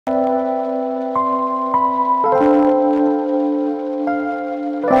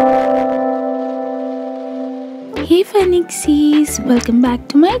Hey Phoenixes, welcome back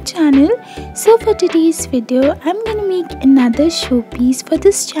to my channel. So for today's video, I'm gonna make another showpiece for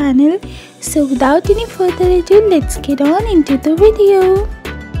this channel. So without any further ado, let's get on into the video.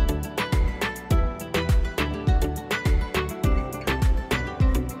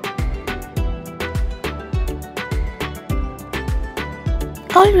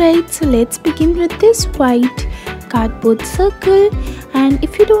 Alright, so let's begin with this white cardboard circle. And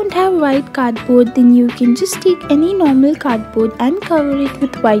if you don't have white cardboard, then you can just take any normal cardboard and cover it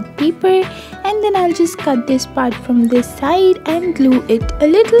with white paper, and then I'll just cut this part from this side and glue it a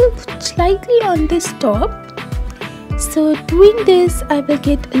little slightly on this top. So doing this, I will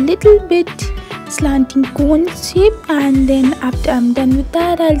get a little bit slanting cone shape, and then after I'm done with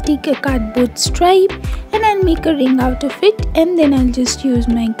that, I'll take a cardboard stripe and I'll make a ring out of it, and then I'll just use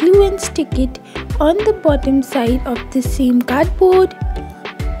my glue and stick it on the bottom side of the same cardboard.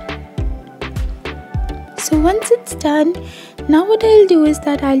 So once it's done, now what I'll do is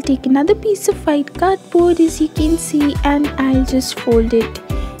that I'll take another piece of white cardboard, as you can see, and I'll just fold it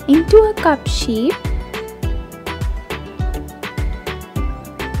into a cup shape.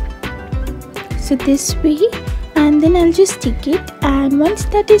 So this way, and then I'll just stick it, and once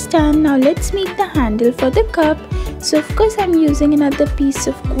that is done, now let's make the handle for the cup. So of course I'm using another piece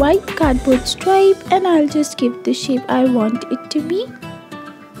of white cardboard stripe, and I'll just give the shape I want it to be,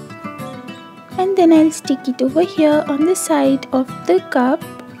 and then I'll stick it over here on the side of the cup,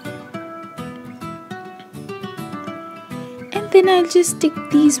 and then I'll just stick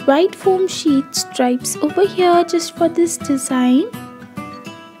these white foam sheet stripes over here just for this design.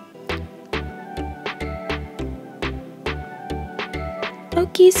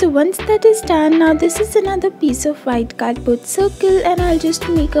 Okay, so once that is done, now this is another piece of white cardboard circle, and I'll just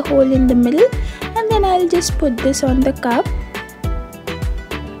make a hole in the middle, and then I'll just put this on the cup.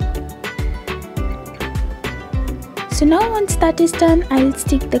 So now once that is done, I'll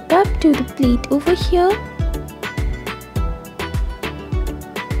stick the cup to the plate over here.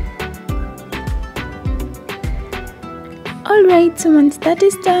 Alright, so once that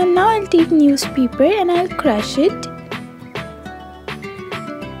is done, now I'll take newspaper and I'll crush it.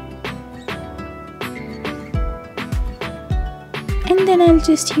 And then I'll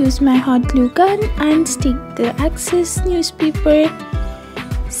just use my hot glue gun and stick the excess newspaper.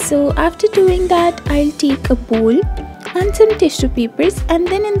 So after doing that, I'll take a bowl and some tissue papers, and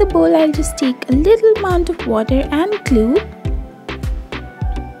then in the bowl I'll just take a little amount of water and glue.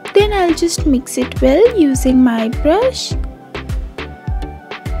 Then I'll just mix it well using my brush.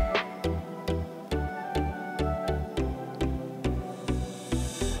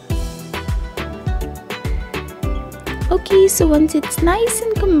 Okay, so once it's nice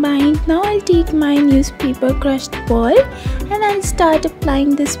and combined, now I'll take my newspaper crushed ball and I'll start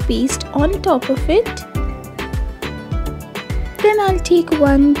applying this paste on top of it. Then I'll take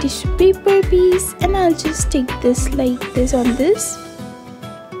one tissue paper piece and I'll just stick this like this on this.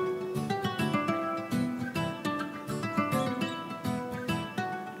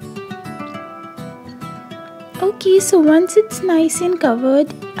 Okay, so once it's nice and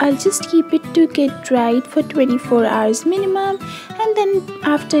covered, I'll just keep it to get dried for 24 hours minimum, and then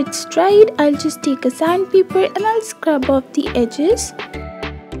after it's dried, I'll just take a sandpaper and I'll scrub off the edges.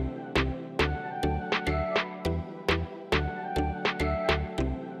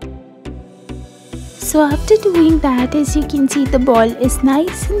 So after doing that, as you can see, the ball is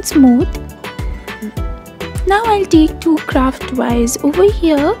nice and smooth. Now I'll take two craft wires over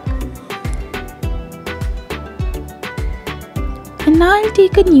here. And now I'll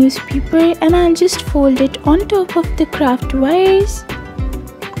take a newspaper and I'll just fold it on top of the craft wires.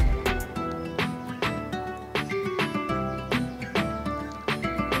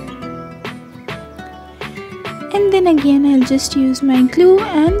 And then again I'll just use my glue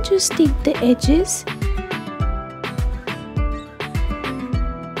and just stick the edges.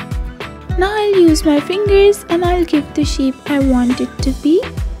 Now I'll use my fingers and I'll give the shape I want it to be.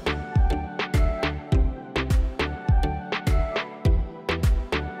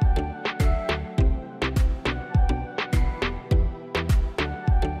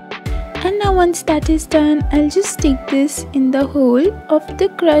 And now once that is done, I'll just stick this in the hole of the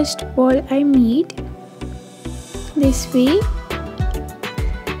crushed ball I made, this way.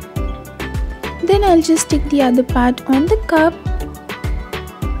 Then I'll just stick the other part on the cup.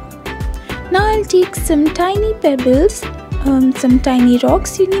 Now I'll take some tiny pebbles, some tiny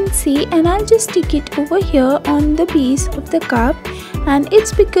rocks you can see, and I'll just stick it over here on the base of the cup, and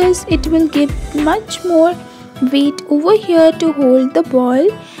it's because it will give much more weight over here to hold the ball.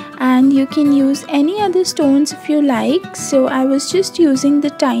 And you can use any other stones if you like, so I was just using the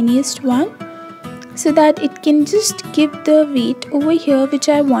tiniest one. so that it can just give the weight over here which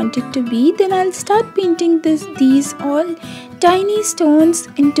I want it to be. Then I'll start painting these all tiny stones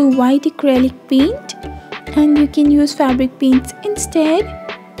into white acrylic paint, and you can use fabric paints instead.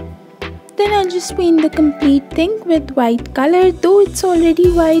 Then I'll just paint the complete thing with white color, though it's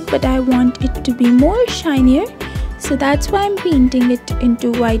already white, but I want it to be more shinier. So that's why I'm painting it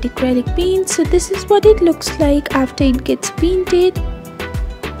into white acrylic paint. So this is what it looks like after it gets painted.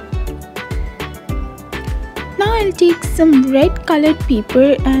 Now I'll take some red colored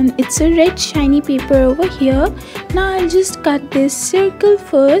paper, and it's a red shiny paper over here. Now I'll just cut this circle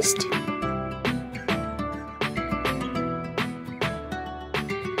first.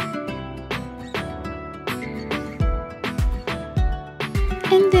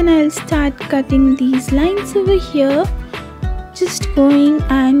 And then I'll start cutting these lines over here, just going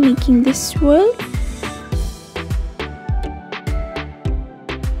and making this swirl.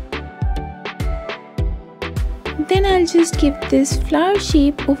 Then I'll just give this flower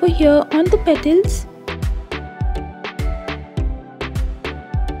shape over here on the petals.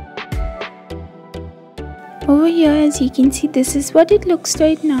 Over here, as you can see, this is what it looks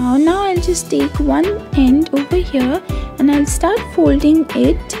like now. Now I'll just take one end over here and I'll start folding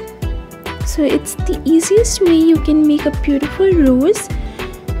it. So it's the easiest way you can make a beautiful rose.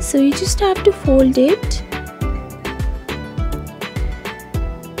 So you just have to fold it.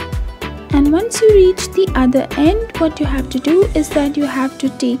 And once you reach the other end, what you have to do is that you have to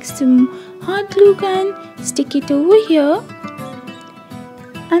take some hot glue gun, stick it over here,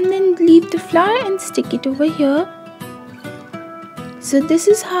 and then leave the flower and stick it over here. So this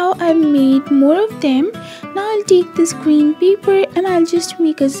is how I made more of them. Now I'll take this green paper and I'll just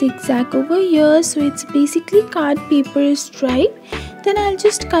make a zigzag over here. So it's basically card paper stripe. Then I'll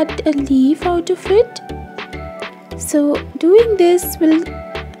just cut a leaf out of it. So doing this will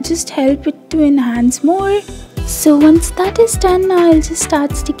just help it to enhance more. So once that is done, now I'll just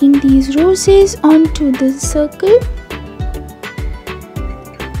start sticking these roses onto the circle.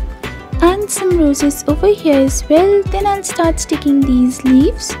 And some roses over here as well. Then I'll start sticking these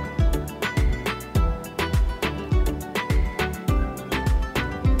leaves.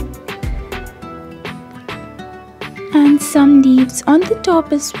 And some leaves on the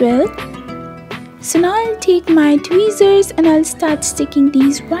top as well. So now I'll take my tweezers and I'll start sticking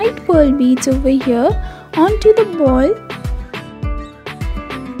these white pearl beads over here onto the ball.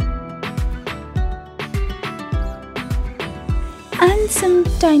 And some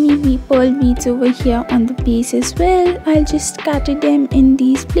tiny wee pearl beads over here on the base as well. I'll just scatter them in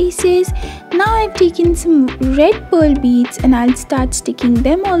these places. Now I've taken some red pearl beads and I'll start sticking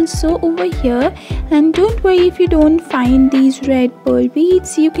them also over here. And don't worry if you don't find these red pearl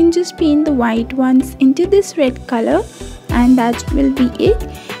beads, you can just paint the white ones into this red color, and that will be it.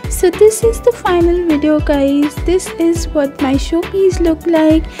 So this is the final video, guys. This is what my showpiece looked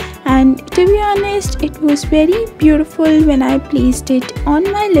like, and to be honest, it was very beautiful when I placed it on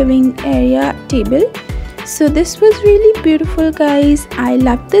my living area table. So this was really beautiful, guys. I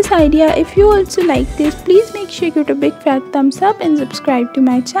love this idea. If you also like this, please make sure you give it a big fat thumbs up and subscribe to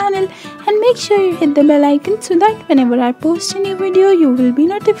my channel, and make sure you hit the bell icon so that whenever I post a new video, you will be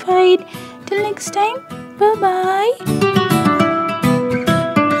notified. Till next time, bye bye.